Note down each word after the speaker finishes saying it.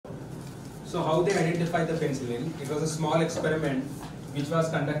So how they identify the penicillin? It was a small experiment which was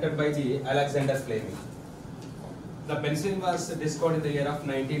conducted by the Alexander Fleming. The penicillin was discovered in the year of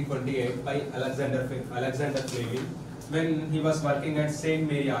 1928 by Alexander Fleming when he was working at St.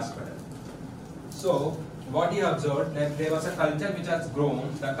 Mary Hospital. So what he observed, that there was a culture which has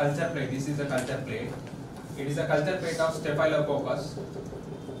grown, the culture plate, this is a culture plate. It is a culture plate of Staphylococcus.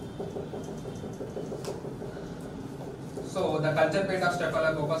 So the culture plate of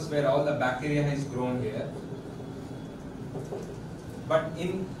Staphylococcus where all the bacteria is grown here. But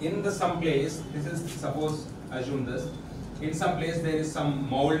in the some place, this is suppose assume this, in some place there is some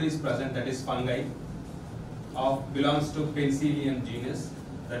mold is present, that is fungi belongs to Penicillium genus,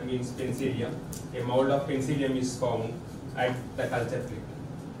 that means Penicillium. A mold of Penicillium is found at the culture plate.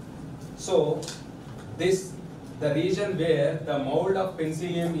 So the region where the mold of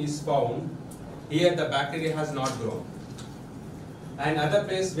Penicillium is found, here the bacteria has not grown. And other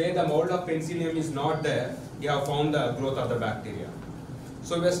place where the mold of Penicillium is not there, you have found the growth of the bacteria.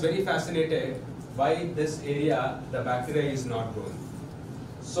 So he was very fascinated why this area the bacteria is not growing.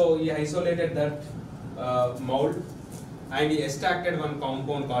 So he isolated that mold and he extracted one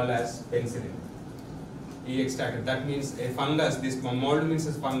compound called as penicillin. He extracted, that means a fungus, this mold means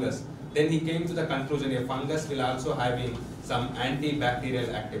a fungus. Then he came to the conclusion a fungus will also having some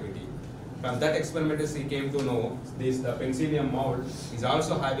antibacterial activity. From that experiment he came to know the Penicillium mold is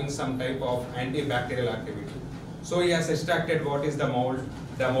also having some type of antibacterial activity. So he has extracted what is the mold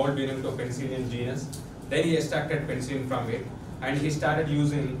belonging to Penicillium genus. Then he extracted penicillin from it and he started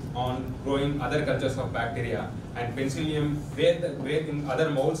using on growing other cultures of bacteria. And Penicillium, where in other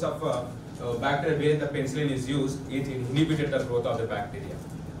molds of bacteria where the penicillin is used, it inhibited the growth of the bacteria.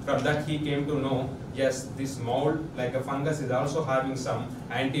 From that he came to know, yes, this mold like a fungus is also having some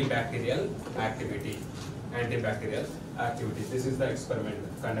antibacterial activity. This is the experiment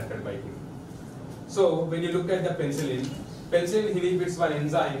conducted by him. So when you look at the penicillin inhibits one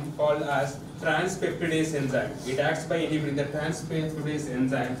enzyme called as transpeptidase enzyme. It acts by inhibiting the transpeptidase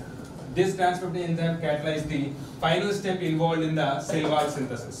enzyme. This transpeptidase enzyme catalyzes the final step involved in the cell wall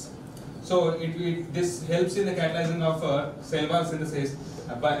synthesis. So this helps in the catalyzing of cell wall synthesis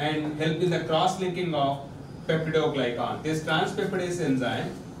and help in the cross-linking of peptidoglycan. This transpeptidase enzyme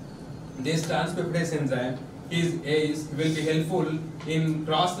will be helpful in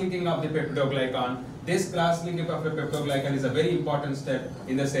cross-linking of the peptidoglycan. This cross-linking of the peptidoglycan is a very important step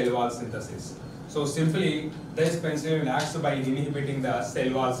in the cell wall synthesis. So simply, this penicillin acts by inhibiting the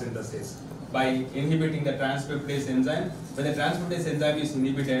cell wall synthesis. By inhibiting the transpeptidase enzyme, when the transpeptidase enzyme is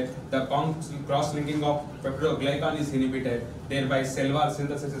inhibited, the cross-linking of peptidoglycan is inhibited, thereby cell wall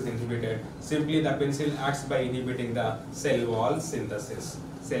synthesis is inhibited. Simply, the penicillin acts by inhibiting the cell wall synthesis.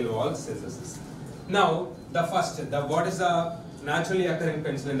 Now, what is the naturally occurring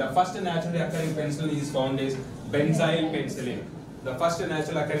penicillin? The first naturally occurring penicillin is found is benzyl penicillin. The first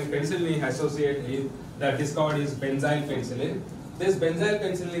naturally occurring penicillin that discovered is benzyl penicillin. This benzyl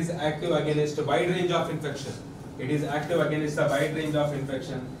penicillin is active against a wide range of infection. It is active against a wide range of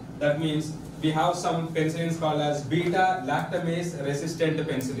infection. That means we have some penicillins called as beta-lactamase resistant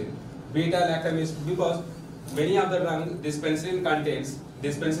penicillin. Beta-lactamase, because many of the drugs this penicillin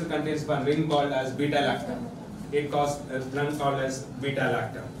contains one ring called as beta-lactam. It causes a drug called as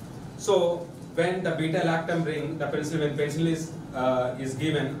beta-lactam. So when the beta-lactam ring, when penicillin is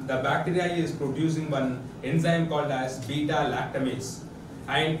given, the bacteria is producing one enzyme called as beta-lactamase,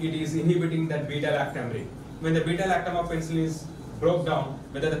 and it is inhibiting that beta-lactam ring. When the beta-lactam of penicillin is broke down,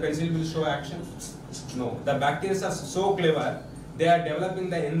 whether the penicillin will show action? No. The bacteria are so clever, they are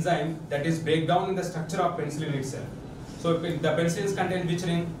developing the enzyme that is break down in the structure of penicillin itself. So the penicillins contain which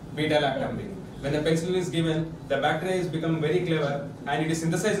ring? Beta-lactam ring. When the penicillin is given, the bacteria is become very clever and it is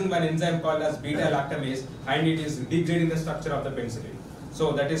synthesizing one enzyme called as beta-lactamase and it is degrading the structure of the penicillin.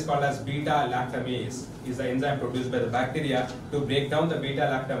 So that is called as beta-lactamase, is the enzyme produced by the bacteria to break down the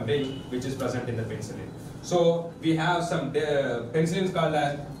beta-lactam ring which is present in the penicillin. So we have some penicillins called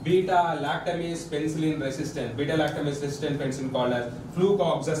as beta-lactamase penicillin resistant, beta-lactamase resistant penicillin called as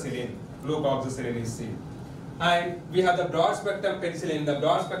flucloxacillin. Flucloxacillin is seen. And we have the broad spectrum penicillin. The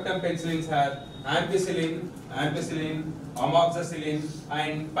broad spectrum penicillins have ampicillin, amoxicillin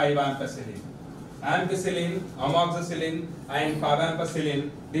and pivampicillin. Ampicillin, amoxicillin and pivampicillin,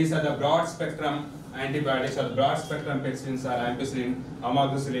 these are the broad spectrum antibiotics, or the broad spectrum penicillins are ampicillin,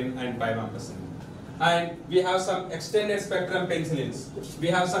 amoxicillin and pivampicillin. And we have some extended spectrum penicillins. We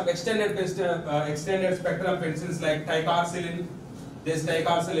have some extended spectrum penicillins like ticarcillin, This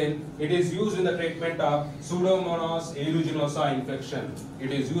ticarcillin, it is used in the treatment of Pseudomonas aeruginosa infection.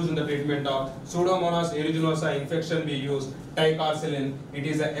 It is used in the treatment of Pseudomonas aeruginosa infection. We use ticarcillin. It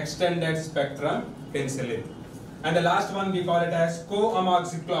is an extended spectrum penicillin. And the last one we call it as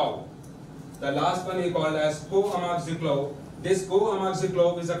co-amoxiclav. The last one we call as co-amoxiclav. This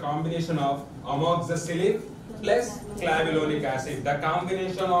co-amoxiclav is a combination of amoxicillin plus clavulanic acid. The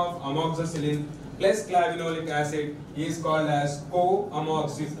combination of amoxicillin plus clavulanic acid is called as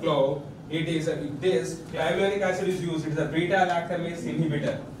co-amoxiclav. This clavulanic acid is used. It is a beta-lactamase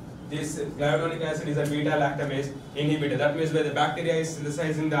inhibitor. This clavulanic acid is a beta-lactamase inhibitor. That means when the bacteria is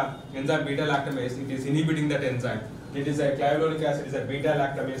synthesizing the enzyme beta-lactamase, it is inhibiting that enzyme. It is a clavulanic acid is a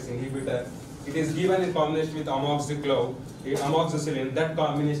beta-lactamase inhibitor. It is given in combination with amoxiclav, amoxicillin. That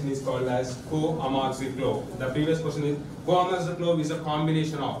combination is called as co-amoxiclav. The previous question is co-amoxiclav is a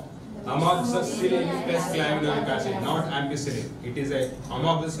combination of amoxicillin plus clavulanic acid, not ampicillin. It is a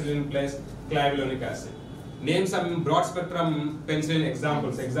amoxicillin plus clavulanic acid. Name some broad spectrum penicillin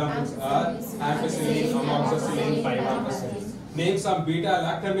examples. Examples are ampicillin, amoxicillin, 5-ampicillin. Name some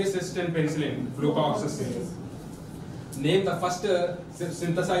beta-lactamase resistant penicillin, flucoxacillin. Name the first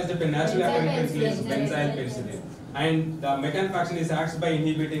synthesized naturally occurring penicillin, benzyl penicillin. And the mechanism of action is acts by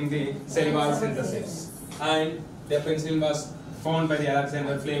inhibiting the cell wall synthesis. And the penicillin was found by the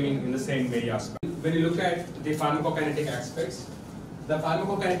Alexander Fleming in the same way as well. When you look at the pharmacokinetic aspects, the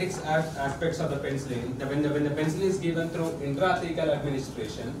pharmacokinetics aspects of the penicillin, when the penicillin is given through intrathecal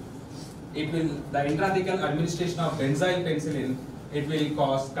administration, the intrathecal administration of benzyl penicillin, it will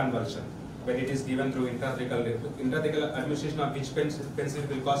cause convulsion. When it is given through intrathecal administration of which penicillin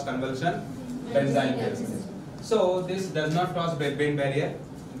will cause convulsion? Benzyl penicillin. So this does not cross blood-brain barrier.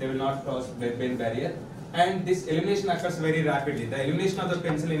 They will not cross blood-brain barrier. And this elimination occurs very rapidly. The elimination of the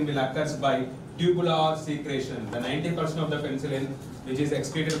penicillin will occur by tubular secretion. The 90% of the penicillin which is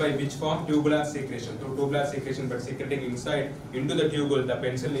excreted by which form? Tubular secretion. Through tubular secretion, but secreting inside into the tubule, the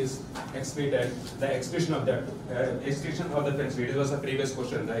penicillin is excreted. The excretion of the penicillin. It was a previous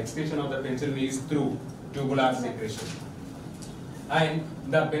question. The excretion of the penicillin is through tubular secretion. And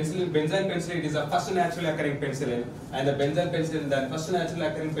the benzyl penicillin is the first naturally occurring penicillin, and the benzyl penicillin, the first naturally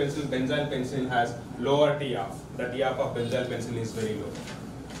occurring penicillin, benzyl penicillin has lower TF. The TF of benzyl penicillin is very low.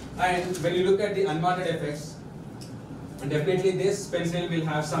 And when you look at the unwanted effects, definitely this penicillin will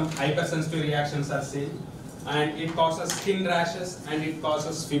have some hypersensitive reactions are seen, and it causes skin rashes and it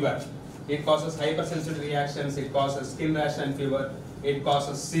causes fever. It causes hypersensitive reactions, it causes skin rash and fever, it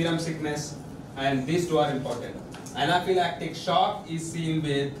causes serum sickness, and these two are important. Anaphylactic shock is seen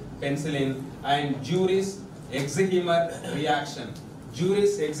with penicillin, and Juris eczema reaction.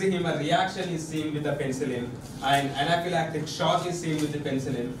 Juris eczema reaction is seen with the penicillin, and anaphylactic shock is seen with the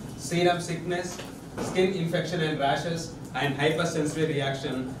penicillin. Serum sickness, skin infection and rashes, and hypersensitive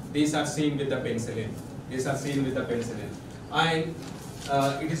reaction, these are seen with the penicillin. These are seen with the penicillin. And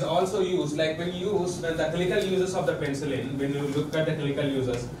it is also used, like when the clinical uses of the penicillin, when you look at the clinical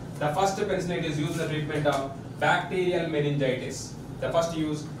uses, the first penicillin is used in the treatment of bacterial meningitis. The first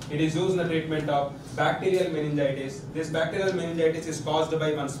use, it is used in the treatment of bacterial meningitis. This bacterial meningitis is caused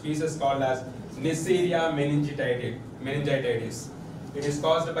by one species called as Neisseria meningitidis. It is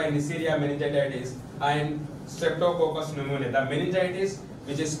caused by Neisseria meningitidis and Streptococcus pneumoniae. The meningitis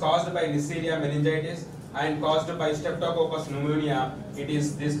which is caused by Neisseria meningitis and caused by Streptococcus pneumonia,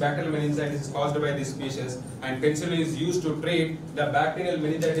 this bacterial meningitis is caused by this species, and penicillin is used to treat the bacterial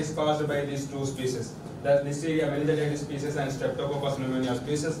meningitis caused by these two species. The Neisseria meningitidis species and Streptococcus pneumonia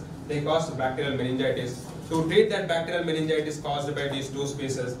species, they cause bacterial meningitis. To treat that bacterial meningitis caused by these two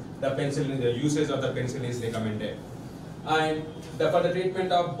species, the usage of the penicillin is recommended. And for the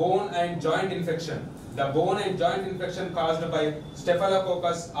treatment of bone and joint infection, the bone and joint infection caused by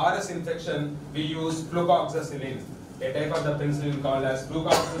Staphylococcus aureus infection, we use flucoxacillin, a type of the penicillin called as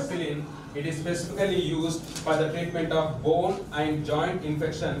flucoxacillin. It is specifically used for the treatment of bone and joint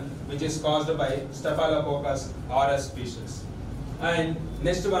infection which is caused by Staphylococcus aureus species. And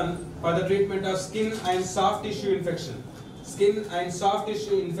next one, for the treatment of skin and soft tissue infection. Skin and soft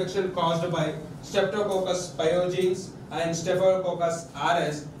tissue infection caused by Streptococcus pyogenes and Staphylococcus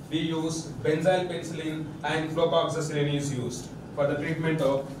aureus, we use benzyl penicillin and flucoxacillin is used for the treatment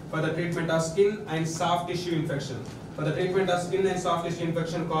of skin and soft tissue infection. For the treatment of skin and soft tissue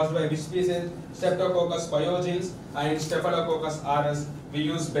infection caused by which species? Streptococcus pyogenes and Staphylococcus aureus, we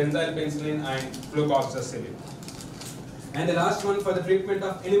use benzyl penicillin and flucoxacillin. And the last one, for the treatment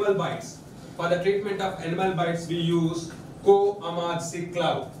of animal bites. For the treatment of animal bites, we use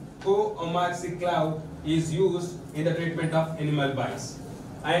co-amoxiclav. Co-amoxiclav is used in the treatment of animal bites.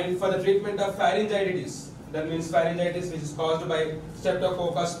 And for the treatment of pharyngitis, that means pharyngitis which is caused by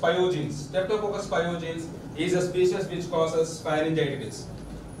Streptococcus pyogenes. Streptococcus pyogenes is a species which causes pharyngitis.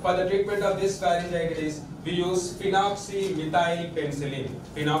 For the treatment of this pharyngitis, we use phenoxymethylpenicillin.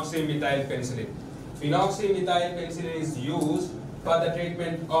 Phenoxymethylpenicillin. Phenoxymethylpenicillin is used for the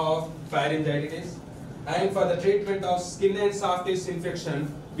treatment of pharyngitis, and for the treatment of skin and soft tissue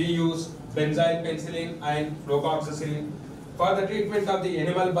infection, we use benzyl penicillin and flucloxacillin. For the treatment of the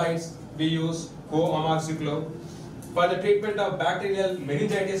animal bites, we use co-amoxicillin. For the treatment of bacterial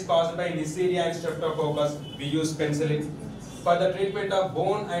meningitis caused by Neisseria and Streptococcus, we use penicillin. For the treatment of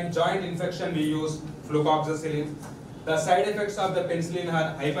bone and joint infection, we use flucloxacillin. The side effects of the penicillin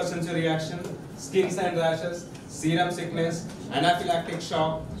are hypersensory reaction, skins and rashes, serum sickness, anaphylactic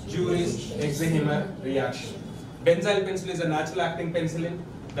shock, jaundice, eczema reaction. Benzyl penicillin is a natural acting penicillin.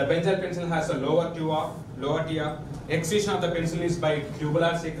 The benzyl penicillin has a lower TR. Excision of the penicillin is by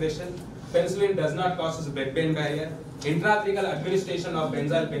tubular secretion. Penicillin does not cause blood-brain barrier. Intrathecal administration of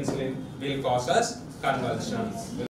benzyl penicillin will cause us convulsions.